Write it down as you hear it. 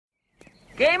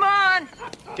Game on!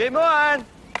 Game on!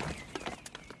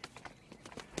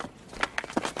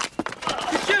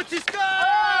 He shoots, he scores!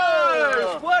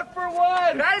 Oh! 1 for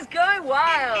 1! That is going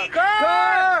wild.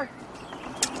 Score!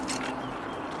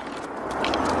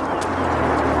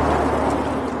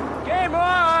 Game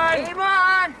on! Game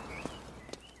on!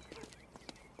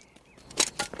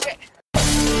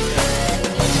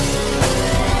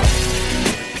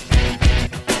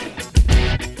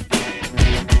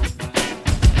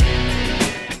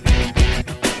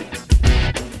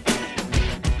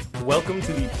 Welcome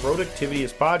to the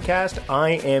Productivityist Podcast.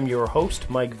 I am your host,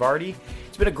 Mike Vardy.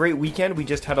 It's been a great weekend. We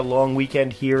just had a long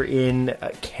weekend here in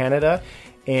Canada,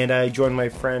 and I joined my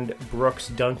friend Brooks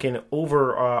Duncan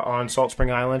over on Salt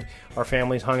Spring Island. Our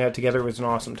families hung out together. It was an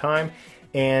awesome time,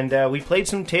 and we played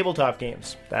some tabletop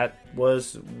games. That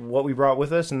was what we brought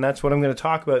with us, and that's what I'm going to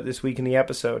talk about this week in the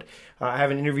episode. I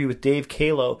have an interview with Dave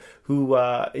Caolo, who,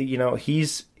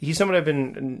 he's someone I've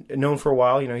been known for a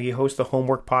while. He hosts the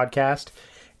Homework podcast.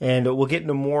 And we'll get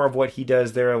into more of what he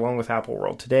does there along with Apple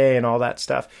World Today and all that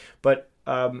stuff. But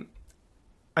I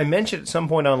mentioned at some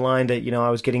point online that, I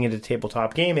was getting into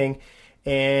tabletop gaming.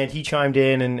 And he chimed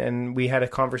in and we had a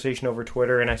conversation over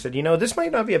Twitter. And I said, this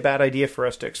might not be a bad idea for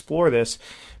us to explore this.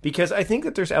 Because I think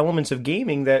that there's elements of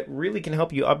gaming that really can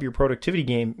help you up your productivity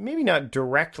game. Maybe not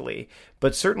directly,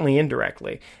 but certainly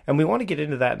indirectly. And we want to get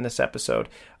into that in this episode.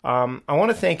 I want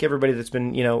to thank everybody that's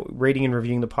been, rating and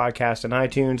reviewing the podcast on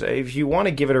iTunes. If you want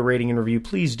to give it a rating and review,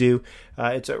 please do.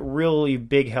 It's a really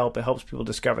big help. It helps people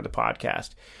discover the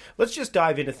podcast. Let's just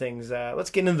dive into things.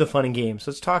 Let's get into the fun and games.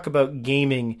 Let's talk about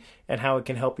gaming and how it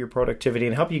can help your productivity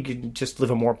and help you just live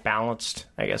a more balanced,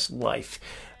 life.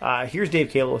 Here's Dave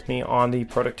Caolo with me on the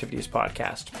Productivityist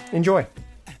Podcast. Enjoy.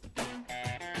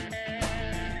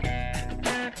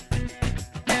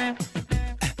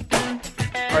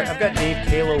 All right, I've got Dave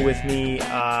Caolo with me,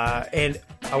 and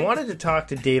I wanted to talk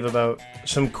to Dave about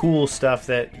some cool stuff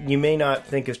that you may not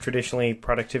think is traditionally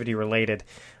productivity related.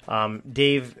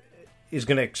 Dave is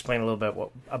going to explain a little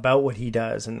bit about what he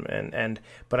does,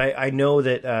 but I know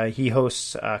that he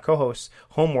co-hosts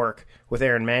Homework with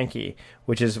Aaron Mahnke,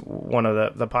 which is one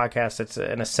of the podcasts that's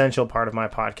an essential part of my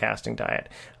podcasting diet,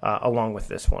 along with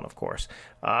this one, of course.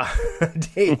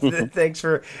 Dave, thanks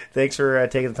for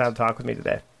taking the time to talk with me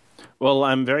today. Well,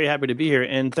 I'm very happy to be here,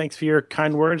 and thanks for your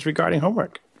kind words regarding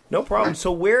Homework. No problem.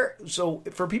 So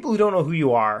for people who don't know who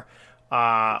you are,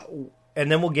 and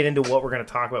then we'll get into what we're going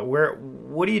to talk about.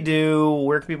 What do you do?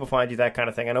 Where can people find you? That kind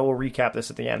of thing. I know we'll recap this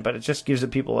at the end, but it just gives the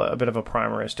people a bit of a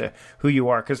primer as to who you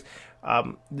are. Because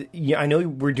I know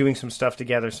we're doing some stuff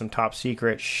together, some top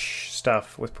secret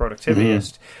stuff with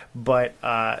Productivityist, but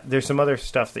there's some other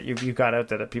stuff that you've got out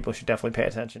there that people should definitely pay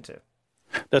attention to.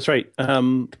 That's right.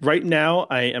 Right now,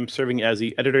 I am serving as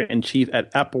the editor-in-chief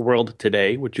at Apple World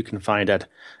Today, which you can find at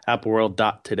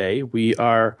appleworld.today. We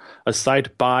are a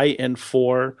site by and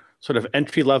for sort of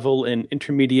entry-level and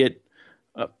intermediate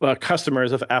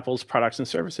customers of Apple's products and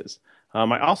services.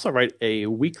 I also write a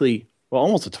weekly, well,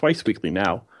 almost a twice weekly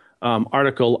now,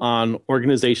 article on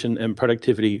organization and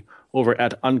productivity over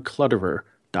at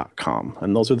unclutterer.com.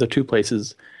 And those are the two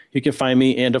places you can find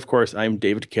me. And, of course, I'm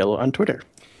David Caolo on Twitter.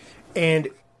 And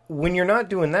when you're not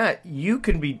doing that, you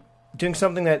can be doing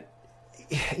something that,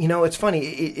 it's funny.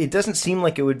 It doesn't seem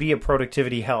like it would be a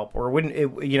productivity help, or wouldn't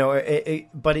it?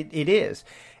 But it is,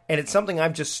 and it's something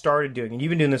I've just started doing. And you've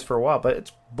been doing this for a while, but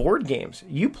it's board games.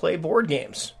 You play board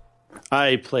games.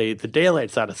 I play the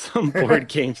daylights out of some board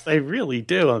games. I really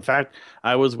do. In fact,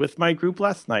 I was with my group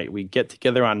last night. We get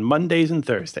together on Mondays and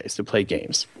Thursdays to play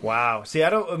games. Wow. See,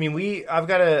 I've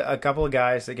got a couple of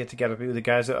guys that get together. The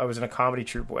guys that I was in a comedy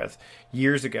troupe with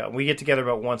years ago. We get together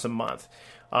about once a month.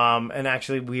 And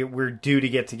actually, we're due to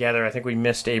get together. I think we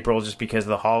missed April just because of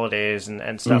the holidays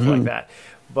and stuff like that.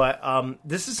 But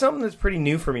this is something that's pretty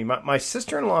new for me. My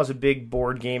sister-in-law is a big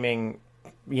board gaming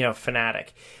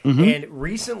fanatic. And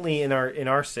recently in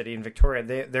our city in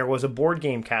Victoria, there was a board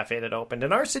game cafe that opened,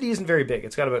 and our city isn't very big.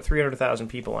 It's got about 300,000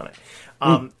 people in it.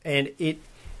 And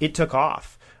it took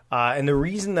off. And the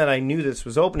reason that I knew this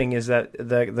was opening is that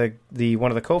the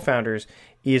one of the co-founders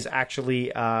is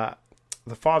actually the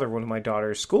father of one of my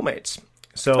daughter's schoolmates.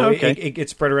 So it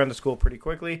spread around the school pretty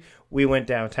quickly. We went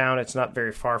downtown. It's not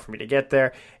very far for me to get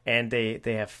there. And they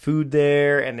have food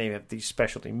there, and they have these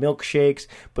specialty milkshakes.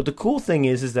 But the cool thing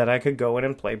is that I could go in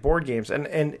and play board games.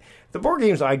 And the board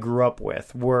games I grew up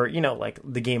with were, like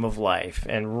the Game of Life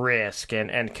and Risk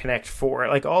and Connect Four,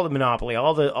 like all the Monopoly,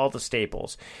 all the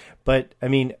staples. But,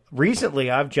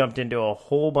 recently I've jumped into a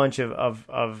whole bunch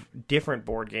of different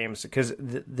board games because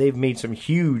they've made some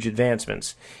huge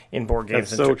advancements in board games.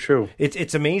 That's so true.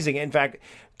 It's amazing. In fact,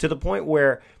 to the point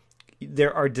where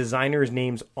there are designers'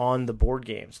 names on the board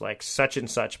games, like such and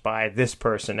such by this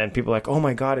person, and people are like, oh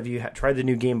my god, have you tried the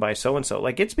new game by so and so?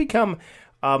 Like it's become,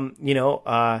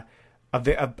 a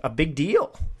big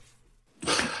deal.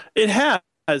 It has,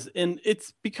 and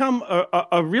it's become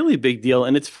a really big deal.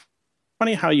 And it's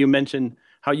funny how you mentioned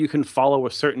how you can follow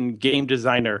a certain game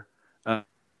designer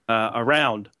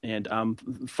around and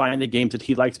find the games that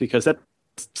he likes, because that's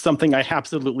something I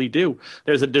absolutely do.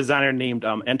 There's a designer named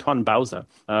Antoine Bauza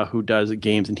who does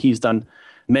games, and he's done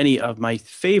many of my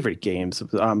favorite games.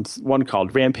 One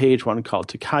called Rampage, one called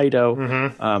Tokaido,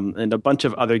 and a bunch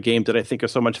of other games that I think are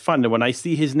so much fun. And when I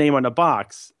see his name on a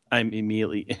box, I'm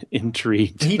immediately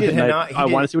intrigued. He did. I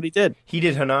want to see what he did. He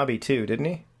did Hanabi too, didn't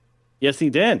he? Yes,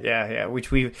 he did. Yeah.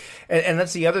 Which and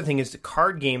that's the other thing, is the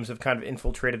card games have kind of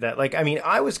infiltrated that. Like, I mean,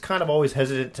 I was kind of always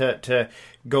hesitant to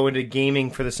go into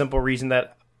gaming for the simple reason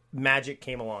that Magic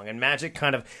came along, and Magic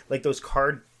kind of, like those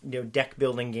card, deck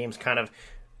building games kind of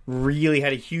really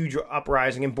had a huge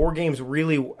uprising, and board games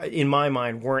really, in my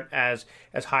mind, weren't as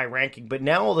high ranking. But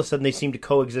now all of a sudden they seem to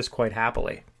coexist quite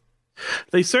happily.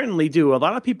 They certainly do. A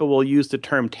lot of people will use the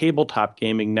term tabletop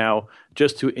gaming now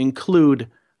just to include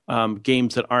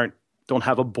games that don't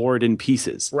have a board in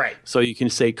pieces. Right. So you can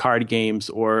say card games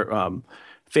or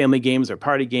family games or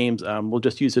party games. We'll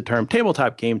just use the term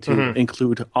tabletop game to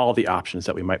include all the options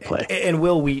that we might play. And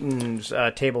Will Wheaton's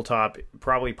tabletop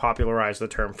probably popularized the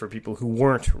term for people who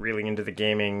weren't really into the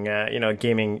gaming,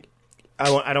 gaming. I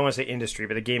don't want to say industry,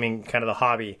 but the gaming, kind of the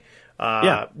hobby.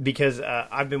 Because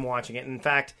I've been watching it. In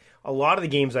fact, a lot of the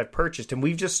games I've purchased, and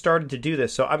we've just started to do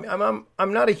this. So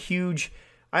I'm not a huge.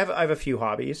 I have a few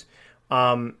hobbies.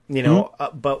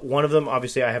 But one of them,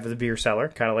 obviously, I have the beer cellar,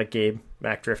 kind of like Gabe,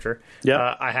 Mac Drifter.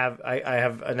 Yeah. I have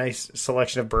a nice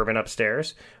selection of bourbon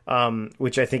upstairs,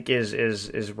 which I think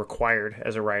is required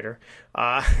as a writer.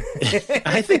 I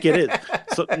think it is.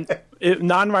 So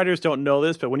non-writers don't know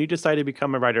this, but when you decide to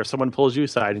become a writer, someone pulls you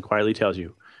aside and quietly tells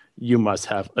you, you must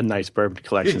have a nice bourbon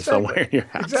collection somewhere in your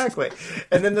house. Exactly.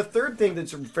 And then the third thing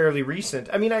that's fairly recent,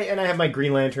 I mean, I have my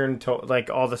Green Lantern, like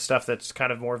all the stuff that's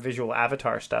kind of more visual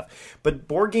Avatar stuff. But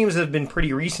board games have been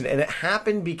pretty recent, and it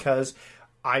happened because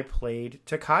I played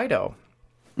Tokaido.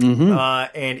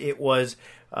 And it was,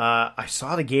 I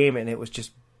saw the game, and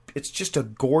it's just a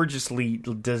gorgeously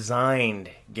designed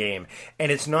game.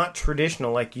 And it's not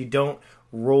traditional, like you don't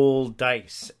roll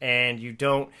dice, and you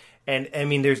don't. And I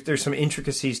mean, there's some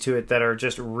intricacies to it that are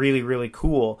just really, really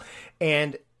cool.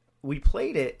 And we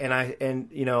played it, and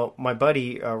my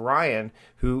buddy Ryan,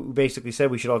 who basically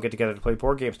said we should all get together to play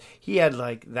board games. He had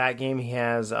like that game. He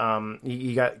has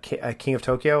he got King of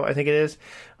Tokyo, I think it is.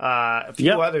 A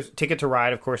few others. Ticket to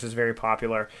Ride, of course, is very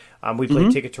popular. We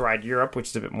played Ticket to Ride Europe, which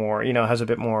is a bit more, has a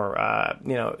bit more,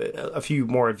 a few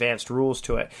more advanced rules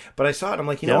to it. But I saw it, I'm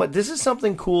like, you know what, this is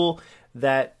something cool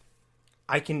that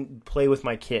I can play with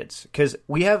my kids, because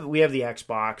we have the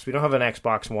Xbox. We don't have an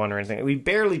Xbox One or anything. We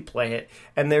barely play it,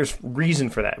 and there's reason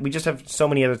for that. We just have so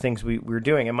many other things we're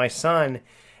doing. And my son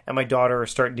and my daughter are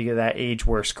starting to get to that age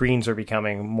where screens are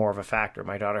becoming more of a factor.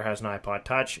 My daughter has an iPod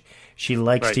Touch. She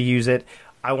likes to use it.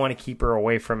 I want to keep her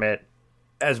away from it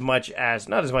not as much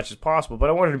as possible, but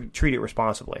I wanted to treat it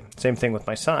responsibly. Same thing with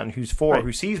my son, who's 4,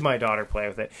 who sees my daughter play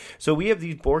with it. So we have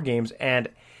these board games, and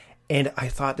I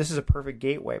thought this is a perfect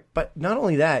gateway. But not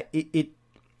only that,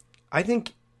 I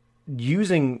think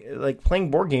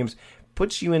playing board games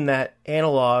puts you in that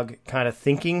analog kind of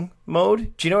thinking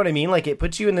mode. Do you know what I mean? Like, it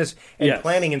puts you in this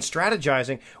planning and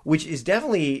strategizing, which is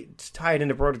definitely tied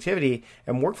into productivity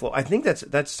and workflow. I think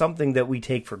that's something that we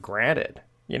take for granted,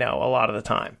 a lot of the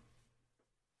time.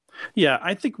 Yeah,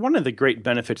 I think one of the great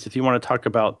benefits, if you want to talk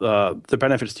about the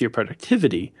benefits to your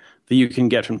productivity that you can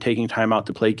get from taking time out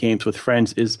to play games with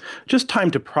friends, is just time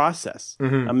to process.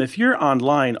 If you're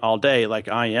online all day like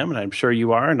I am, and I'm sure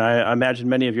you are, and I imagine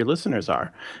many of your listeners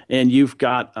are, and you've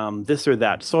got this or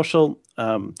that social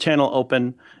channel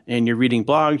open, and you're reading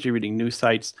blogs, you're reading news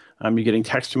sites, you're getting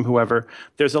texts from whoever,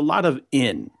 there's a lot of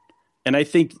and I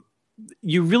think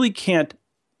you really can't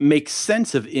make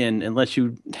sense of unless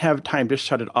you have time to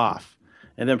shut it off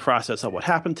and then process what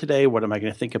happened today. What am I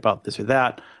going to think about this or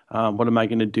that? What am I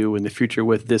going to do in the future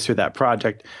with this or that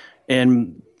project?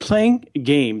 And playing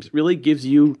games really gives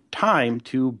you time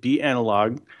to be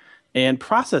analog and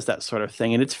process that sort of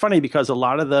thing. And it's funny because a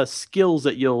lot of the skills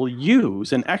that you'll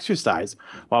use and exercise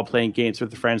while playing games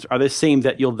with friends are the same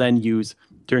that you'll then use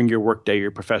during your workday,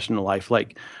 your professional life,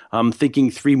 like thinking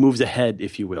 3 moves ahead,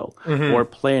 if you will, or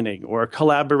planning, or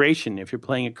collaboration if you're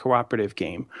playing a cooperative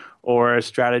game, or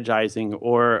strategizing,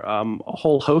 or a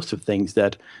whole host of things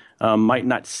that might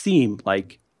not seem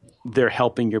like they're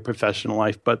helping your professional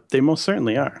life, but they most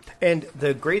certainly are. And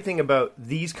the great thing about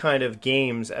these kind of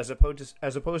games, as opposed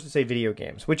to say video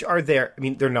games, which are there, I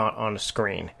mean, they're not on a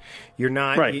screen. You're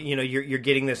not, right. You're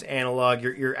getting this analog.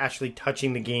 You're actually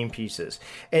touching the game pieces.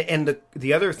 And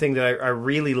the other thing that I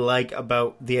really like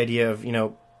about the idea of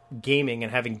gaming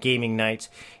and having gaming nights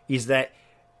is that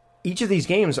each of these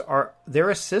games they're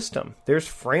a system. There's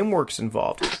frameworks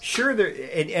involved. Sure,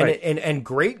 and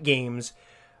great games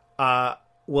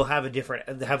will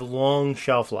have long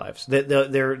shelf lives.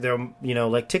 They're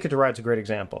like Ticket to Ride's a great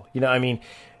example.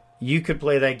 You could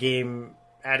play that game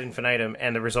ad infinitum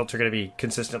and the results are going to be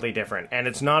consistently different. And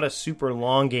it's not a super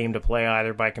long game to play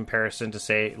either by comparison to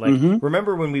say,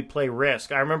 remember when we play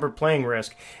Risk? I remember playing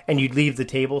Risk and you'd leave the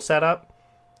table set up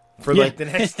for the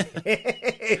next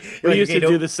day. We used to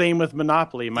do the same with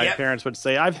Monopoly. My parents would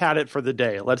say, I've had it for the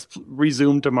day. Let's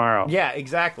resume tomorrow. Yeah,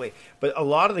 exactly. But a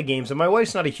lot of the games, and my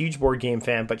wife's not a huge board game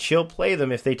fan, but she'll play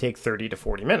them if they take 30 to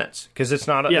 40 minutes. Because it's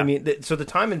not, so the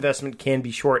time investment can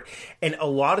be short. And a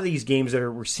lot of these games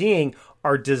that we're seeing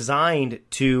are designed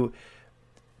to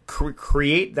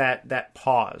create that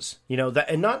pause,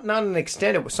 and not an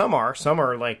extended. Some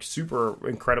are like super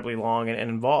incredibly long and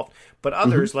involved, but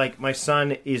others, like my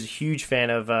son, is a huge fan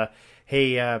of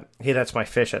hey, that's my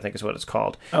fish, I think is what it's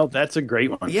called. Oh, that's a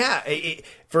great one. Yeah,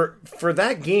 for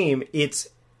that game, it's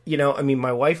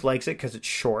my wife likes it because it's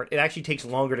short. It actually takes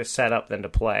longer to set up than to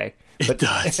play. It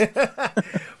does.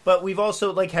 But we've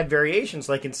also had variations.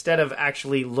 Like instead of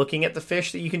actually looking at the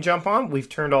fish that you can jump on, we've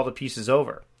turned all the pieces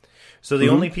over. So the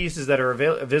only pieces that are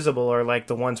visible are like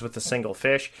the ones with the single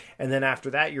fish, and then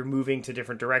after that you're moving to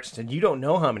different directions, and you don't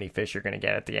know how many fish you're going to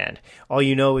get at the end. All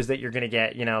you know is that you're going to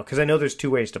get, because I know there's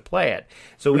two ways to play it.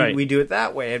 So we do it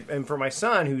that way. And for my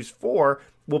son, who's 4,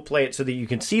 we'll play it so that you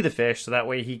can see the fish, so that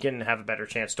way he can have a better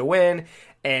chance to win.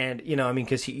 And,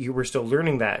 because we're still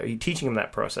learning that, teaching him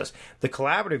that process. The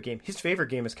collaborative game, his favorite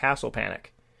game is Castle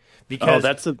Panic. Because,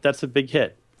 that's a big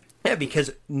hit. Yeah, because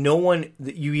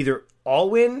you either all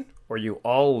win or you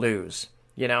all lose,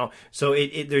 So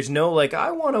there's no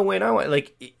I want to win.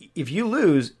 If you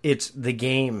lose, it's the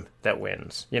game that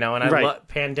wins, And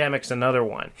Pandemic's another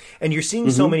one. And you're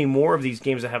seeing so many more of these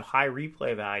games that have high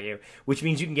replay value, which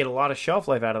means you can get a lot of shelf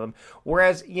life out of them.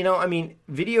 Whereas,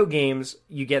 video games,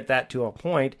 you get that to a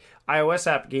point. iOS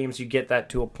app games, you get that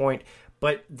to a point.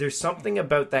 But there's something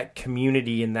about that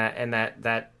community and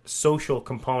that social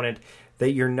component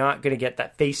that you're not going to get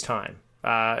that FaceTime.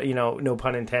 No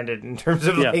pun intended, in terms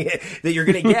of that you're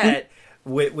going to get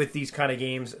with these kind of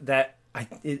games that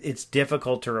it's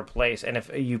difficult to replace. And if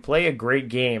you play a great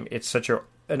game, it's such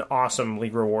an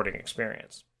awesomely rewarding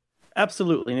experience.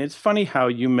 Absolutely. And it's funny how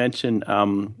you mentioned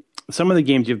some of the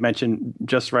games you've mentioned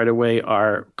just right away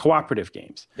are cooperative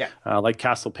games, like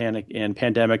Castle Panic and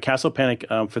Pandemic. Castle Panic,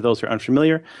 for those who are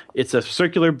unfamiliar, it's a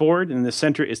circular board, and in the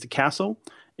center is the castle.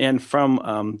 And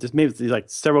from there's maybe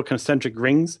several concentric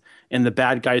rings, and the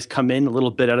bad guys come in a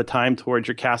little bit at a time towards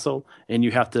your castle, and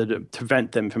you have to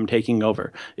prevent them from taking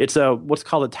over. It's what's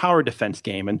called a tower defense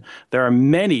game, and there are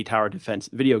many tower defense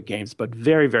video games, but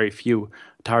very, very few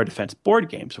tower defense board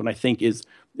games. What I think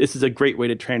this is a great way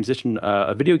to transition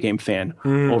a video game fan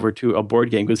over to a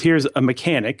board game, because here's a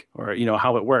mechanic, or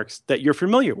how it works, that you're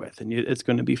familiar with, and it's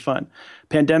going to be fun.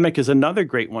 Pandemic is another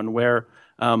great one where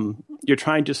you're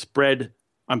trying to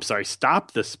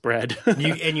stop the spread.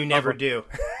 You never do.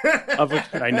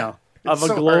 I know. Of a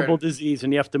global disease,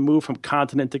 and you have to move from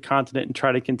continent to continent and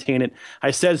try to contain it.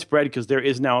 I said spread because there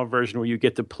is now a version where you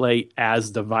get to play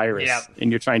as the virus,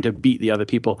 and you're trying to beat the other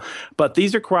people. But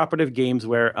these are cooperative games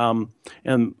where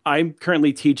I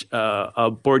currently teach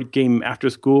a board game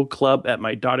after-school club at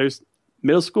my daughter's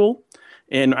middle school,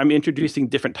 and I'm introducing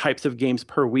different types of games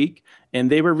per week. And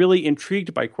they were really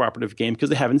intrigued by cooperative game because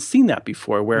they haven't seen that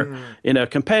before, where in a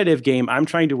competitive game, I'm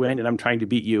trying to win and I'm trying to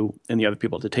beat you and the other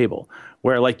people at the table.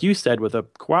 Where, like you said, with a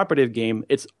cooperative game,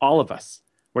 it's all of us.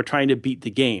 We're trying to beat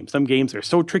the game. Some games are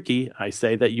so tricky, I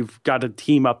say, that you've got to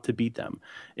team up to beat them.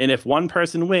 And if one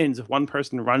person wins, if one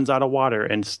person runs out of water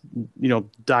and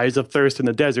dies of thirst in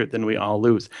the desert, then we all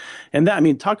lose. And that,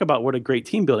 talk about what a great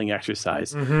team building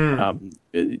exercise.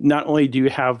 Not only do you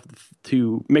have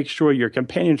to make sure your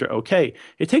companions are okay,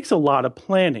 it takes a lot of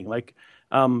planning.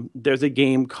 There's a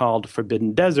game called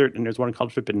Forbidden Desert, and there's one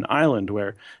called Forbidden Island,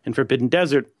 where in Forbidden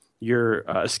Desert, your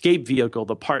escape vehicle,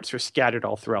 the parts are scattered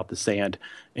all throughout the sand,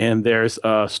 and there's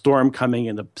a storm coming,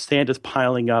 and the sand is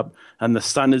piling up, and the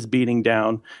sun is beating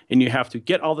down, and you have to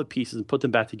get all the pieces and put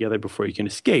them back together before you can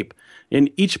escape. And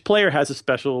each player has a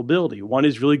special ability. One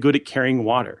is really good at carrying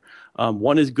water.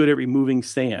 One is good at removing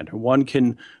sand. One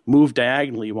can move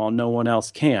diagonally while no one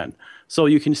else can. So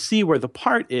you can see where the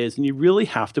part is, and you really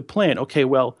have to plan. Okay,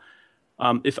 well,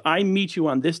 if I meet you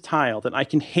on this tile, then I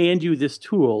can hand you this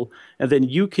tool, and then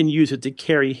you can use it to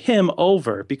carry him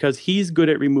over because he's good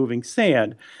at removing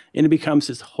sand. And it becomes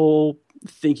this whole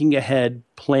thinking ahead,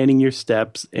 planning your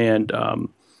steps, and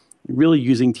really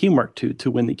using teamwork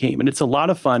to win the game. And it's a lot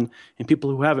of fun, and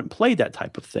people who haven't played that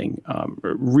type of thing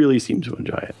really seem to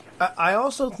enjoy it. I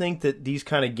also think that these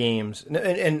kind of games,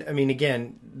 and I mean,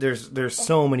 again, there's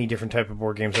so many different type of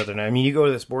board games out there now. I mean, you go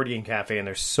to this board game cafe, and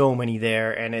there's so many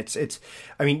there, and it's.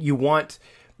 I mean, you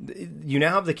now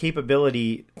have the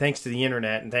capability, thanks to the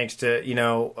internet, and thanks to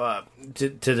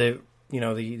to the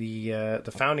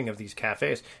the founding of these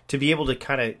cafes, to be able to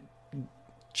kind of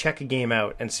check a game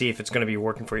out and see if it's going to be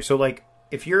working for you. So, like,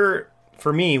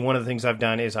 for me, one of the things I've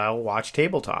done is I'll watch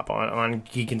Tabletop on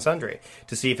Geek and Sundry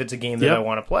to see if it's a game that I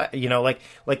want to play.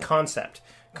 Like Concept.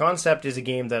 Concept is a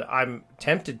game that I'm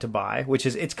tempted to buy,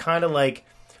 it's kind of like,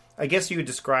 I guess you would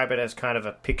describe it as kind of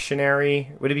a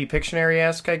Pictionary. Would it be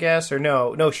Pictionary-esque, I guess? Or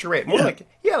no, charade. More like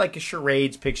a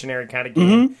charades, Pictionary kind of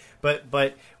game. Mm-hmm.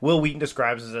 But Will Wheaton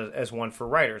describes it as one for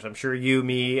writers. I'm sure you,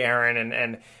 me, Aaron,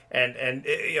 and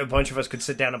a bunch of us could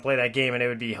sit down and play that game, and it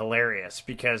would be hilarious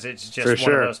because it's just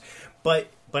one of those.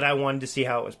 But I wanted to see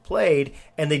how it was played,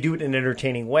 and they do it in an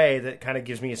entertaining way that kind of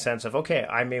gives me a sense of, okay,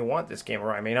 I may want this game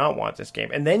or I may not want this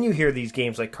game. And then you hear these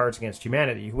games like Cards Against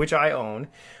Humanity, which I own.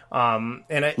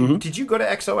 Did you go to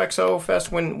XOXO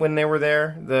Fest when they were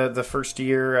there? The first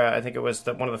year, I think it was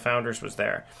one of the founders was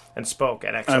there and spoke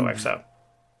at XOXO.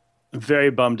 I'm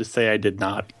very bummed to say I did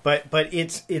not. But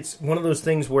it's one of those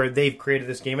things where they've created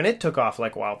this game, and it took off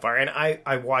like wildfire. And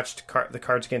I watched the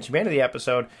Cards Against Humanity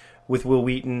episode with Will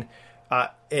Wheaton,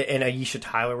 and Aisha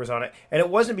Tyler was on it. And it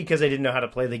wasn't because I didn't know how to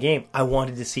play the game. I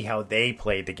wanted to see how they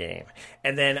played the game.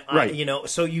 And then,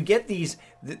 so you get these,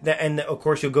 and of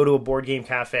course you'll go to a board game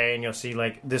cafe and you'll see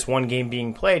like this one game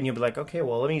being played, and you'll be like, okay,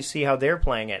 well, let me see how they're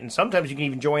playing it. And sometimes you can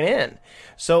even join in.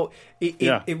 So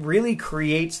it really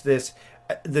creates this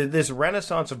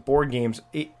renaissance of board games.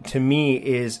 To me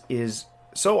is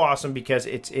so awesome because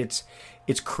it's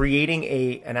creating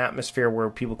an atmosphere where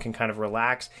people can kind of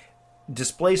relax,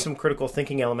 display some critical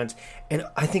thinking elements, and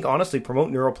I think honestly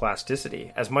promote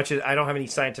neuroplasticity. As much as I don't have any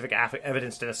scientific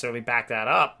evidence to necessarily back that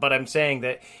up, but I'm saying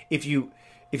that if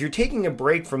you're taking a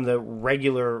break from the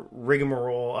regular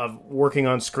rigmarole of working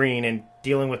on screen and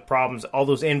dealing with problems, all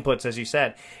those inputs, as you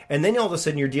said, and then all of a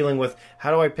sudden you're dealing with,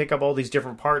 how do I pick up all these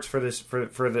different parts for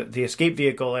the escape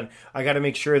vehicle, and I got to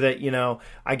make sure that,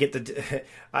 I get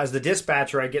as the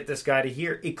dispatcher, I get this guy to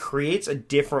here. It creates a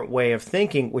different way of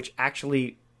thinking, which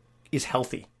actually is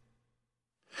healthy.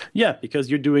 Yeah, because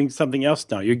you're doing something else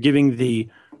now. You're giving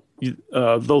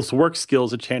those work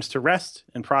skills a chance to rest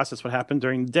and process what happened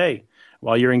during the day,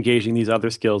 while you're engaging these other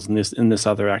skills in this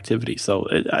other activity. So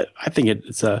I think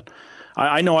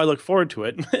I know I look forward to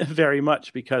it very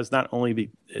much, because not only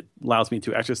it allows me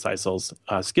to exercise those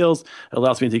skills, it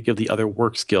allows me to give the other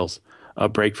work skills a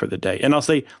break for the day. And I'll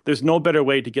say there's no better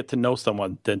way to get to know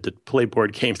someone than to play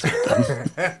board games with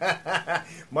them.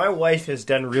 My wife has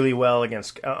done really well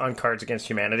on Cards Against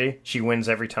Humanity. She wins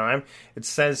every time. It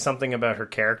says something about her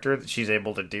character that she's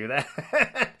able to do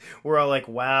that. We're all like,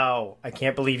 wow, I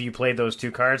can't believe you played those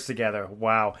two cards together.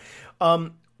 Wow.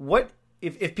 What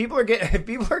if people are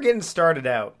getting started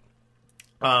out,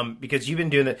 because you've been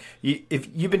doing if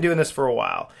you've been doing this for a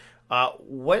while,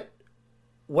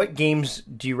 what games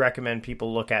do you recommend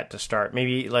people look at to start?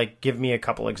 Maybe give me a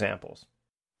couple examples.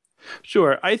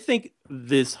 Sure. I think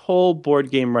this whole board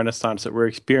game renaissance that we're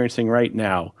experiencing right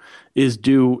now is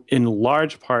due in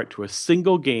large part to a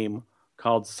single game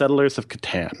called Settlers of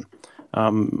Catan.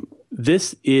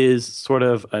 This is sort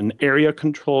of an area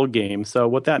control game. So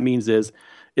what that means is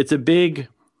it's a big,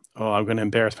 I'm going to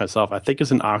embarrass myself. I think it's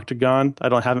an octagon. I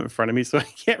don't have it in front of me, so I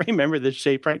can't remember the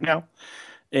shape right now.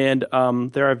 And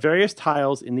there are various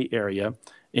tiles in the area,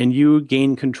 and you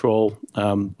gain control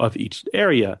of each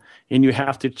area, and you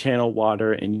have to channel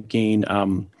water and gain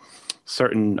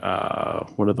certain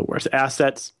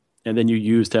assets, and then you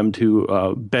use them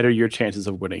to better your chances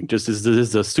of winning. This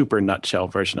is a super nutshell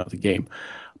version of the game,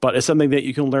 but it's something that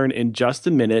you can learn in just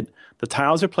a minute. The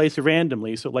tiles are placed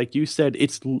randomly, so like you said,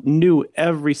 it's new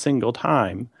every single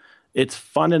time. It's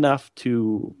fun enough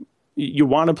to you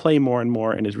want to play more and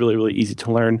more, and it's really, really easy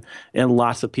to learn, and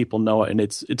lots of people know it, and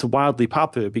it's wildly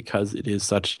popular because it is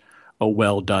such a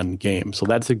well-done game. So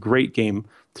that's a great game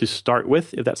to start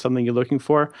with if that's something you're looking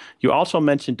for. You also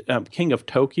mentioned King of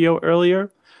Tokyo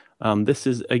earlier. This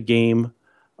is a game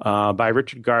by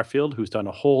Richard Garfield, who's done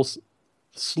a whole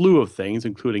slew of things,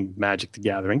 including Magic the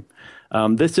Gathering.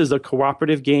 This is a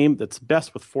cooperative game that's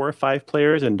best with 4 or 5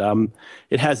 players, and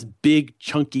it has big,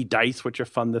 chunky dice, which are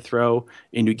fun to throw,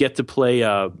 and you get to play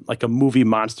like a movie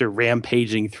monster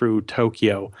rampaging through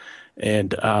Tokyo.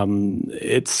 And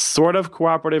it's sort of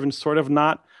cooperative and sort of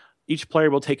not. Each player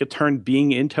will take a turn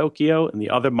being in Tokyo, and the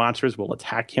other monsters will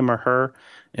attack him or her,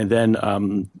 and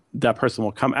then that person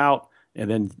will come out, and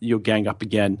then you'll gang up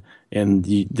again. And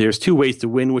there's 2 ways to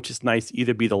win, which is nice.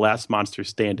 Either be the last monster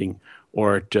standing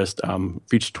or just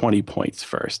reach 20 points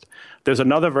first. There's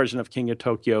another version of King of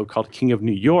Tokyo called King of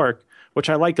New York, which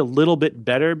I like a little bit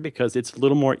better because it's a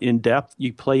little more in-depth.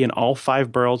 You play in all 5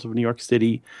 boroughs of New York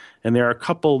City, and there are a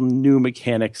couple new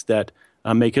mechanics that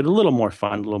make it a little more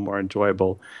fun, a little more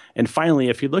enjoyable. And finally,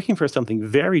 if you're looking for something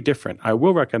very different, I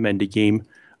will recommend a game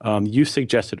you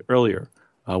suggested earlier,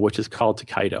 which is called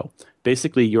Tokaido.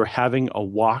 Basically, you're having a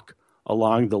walk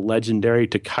along the legendary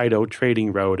Tokaido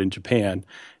trading road in Japan,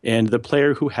 and the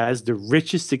player who has the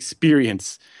richest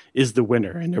experience is the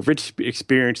winner. And the rich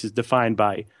experience is defined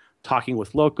by talking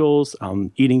with locals,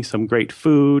 eating some great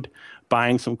food,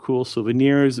 buying some cool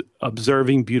souvenirs,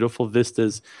 observing beautiful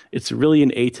vistas. It's really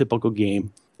an atypical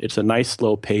game. It's a nice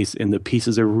slow pace, and the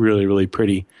pieces are really, really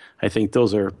pretty. I think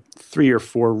those are 3 or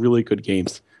 4 really good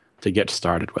games to get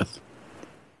started with.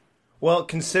 Well,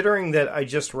 considering that I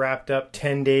just wrapped up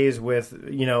 10 days with,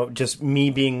 just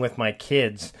me being with my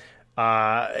kids,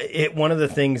 one of the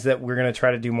things that we're going to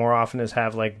try to do more often is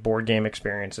have like board game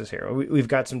experiences here. We've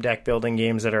got some deck building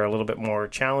games that are a little bit more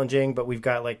challenging, but we've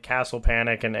got like Castle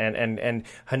Panic and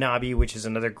Hanabi, which is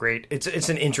another great. It's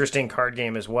an interesting card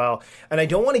game as well. And I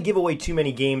don't want to give away too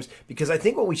many games because I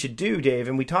think what we should do, Dave,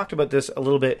 and we talked about this a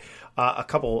little bit I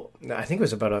think it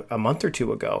was about a month or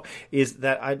 2 ago, is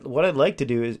that what I'd like to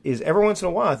do is every once in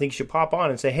a while I think you should pop on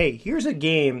and say, hey, here's a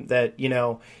game that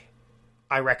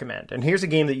I recommend, and here's a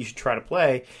game that you should try to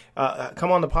play.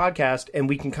 Come on the podcast, and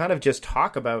we can kind of just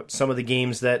talk about some of the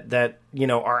games that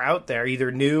are out there,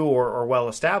 either new or well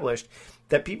established,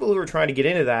 that people who are trying to get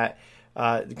into that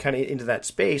kind of into that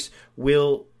space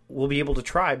will be able to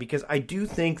try, because I do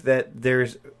think that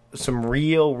there's some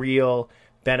real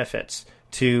benefits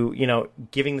to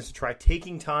giving this a try,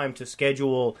 taking time to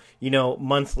schedule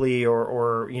monthly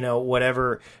or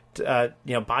whatever,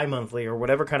 bi-monthly or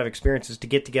whatever kind of experiences to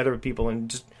get together with people and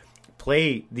just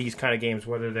play these kind of games,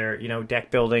 whether they're deck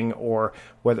building or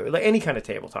whether like any kind of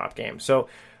tabletop game. So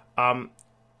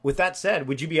with that said,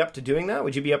 would you be up to doing that?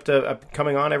 Would you be up to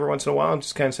coming on every once in a while and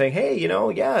just kind of saying, hey,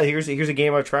 here's a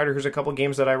game I've tried, or here's a couple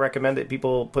games that I recommend that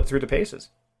people put through the paces?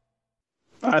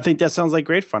 I think that sounds like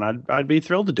great fun. I'd be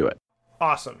thrilled to do it.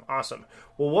 Awesome.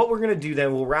 Well, what we're going to do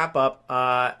then, we'll wrap up.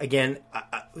 Again,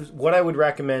 what I would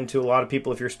recommend to a lot of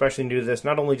people, if you're especially new to this,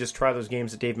 not only just try those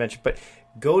games that Dave mentioned, but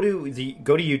go to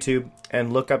YouTube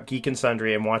and look up Geek and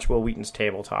Sundry and watch Will Wheaton's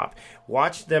Tabletop.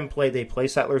 Watch them play. They play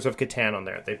Settlers of Catan on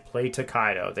there. They play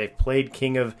Tokaido. They've played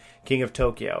King of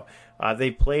Tokyo. They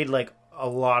played like a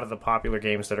lot of the popular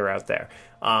games that are out there,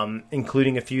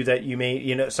 including a few that you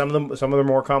may, some of them are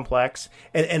more complex,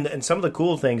 and some of the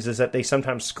cool things is that they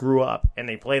sometimes screw up and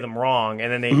they play them wrong,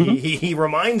 and then he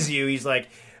reminds you, he's like,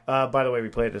 by the way, we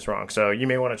played this wrong, so you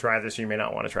may want to try this, you may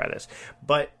not want to try this.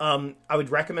 But I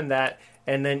would recommend that.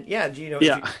 And then, if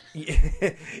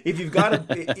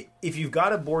you've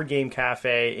got a board game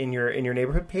cafe in your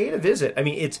neighborhood, pay it a visit. I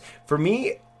mean, it's, for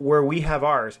me, where we have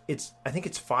ours, I think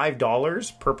it's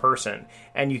 $5 per person,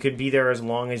 and you could be there as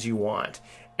long as you want.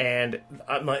 And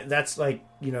that's like,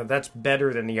 that's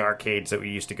better than the arcades that we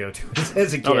used to go to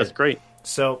as a kid. Oh, that's great.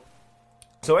 So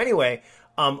anyway,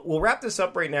 we'll wrap this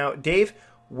up right now. Dave,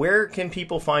 where can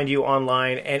people find you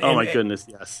online? Oh my goodness,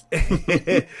 yes.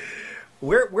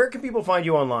 Where can people find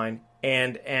you online?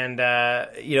 And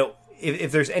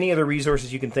if there's any other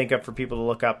resources you can think of for people to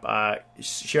look up,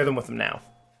 share them with them now.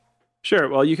 Sure.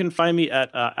 Well, you can find me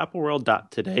at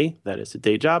appleworld.today. That is a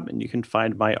day job. And you can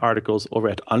find my articles over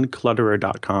at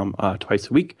unclutterer.com twice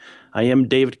a week. I am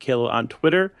David Caolo on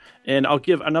Twitter. And I'll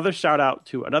give another shout out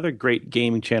to another great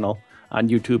gaming channel on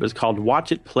YouTube. It's called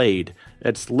Watch It Played.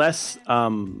 It's less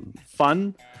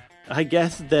fun, I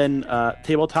guess, than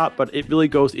tabletop, but it really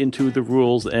goes into the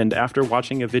rules. And after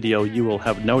watching a video, you will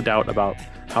have no doubt about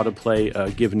how to play a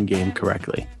given game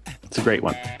correctly. It's a great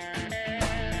one.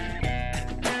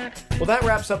 Well, that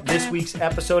wraps up this week's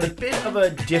episode. A bit of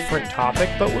a different topic,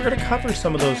 but we're going to cover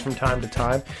some of those from time to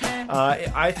time.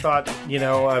 I thought,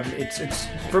 it's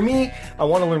for me, I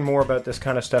want to learn more about this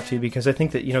kind of stuff too, because I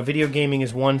think that, video gaming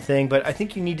is one thing, but I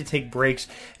think you need to take breaks.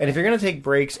 And if you're going to take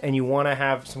breaks and you want to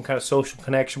have some kind of social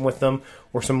connection with them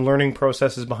or some learning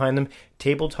processes behind them,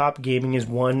 tabletop gaming is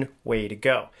one way to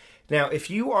go. Now, if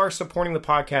you are supporting the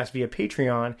podcast via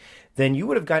Patreon, then you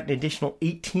would have gotten an additional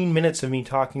 18 minutes of me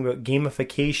talking about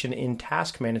gamification in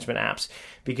task management apps,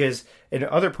 in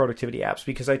other productivity apps,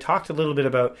 because I talked a little bit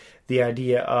about the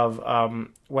idea of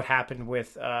what happened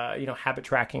with habit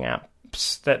tracking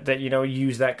apps that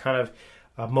use that kind of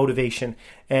motivation,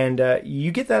 and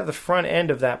you get that at the front end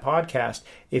of that podcast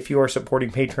if you are supporting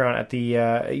Patreon at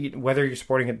the whether you're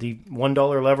supporting at the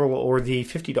 $1 level or the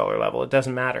 $50 level. It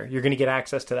doesn't matter. You're going to get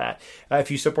access to that.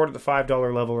 If you support at the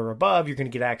 $5 level or above, you're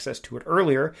going to get access to it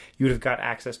earlier. You would have got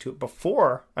access to it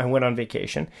before I went on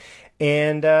vacation,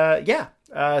 and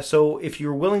so if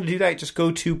you're willing to do that, just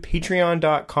go to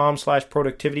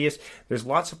patreon.com/productivityist. There's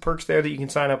lots of perks there that you can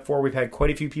sign up for. We've had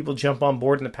quite a few people jump on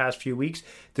board in the past few weeks.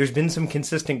 There's been some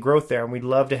consistent growth there, and we'd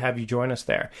love to have you join us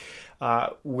there.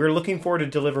 We're looking forward to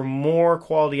deliver more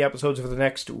quality episodes over the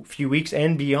next few weeks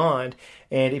and beyond.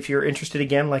 And if you're interested,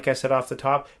 again, like I said off the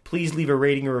top, please leave a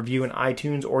rating or review in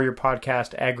iTunes or your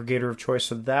podcast aggregator of choice,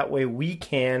 so that way we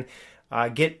can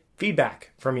get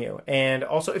feedback from you. And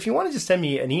also, if you want to just send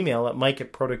me an email at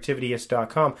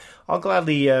mike@productivityist.com, I'll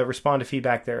gladly respond to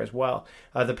feedback there as well.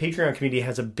 The Patreon community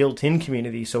has a built-in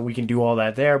community, so we can do all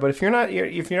that there. But if you're not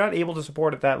able to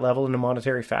support at that level in a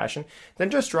monetary fashion, then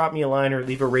just drop me a line or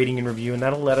leave a rating and review, and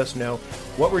that'll let us know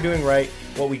what we're doing right,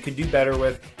 what we could do better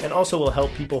with, and also will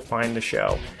help people find the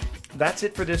show. That's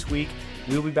it for this week.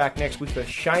 We'll be back next week with a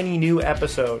shiny new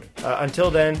episode. Until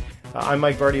then, I'm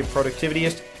Mike Vardy of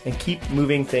Productivityist, and keep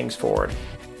moving things forward.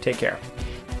 Take care.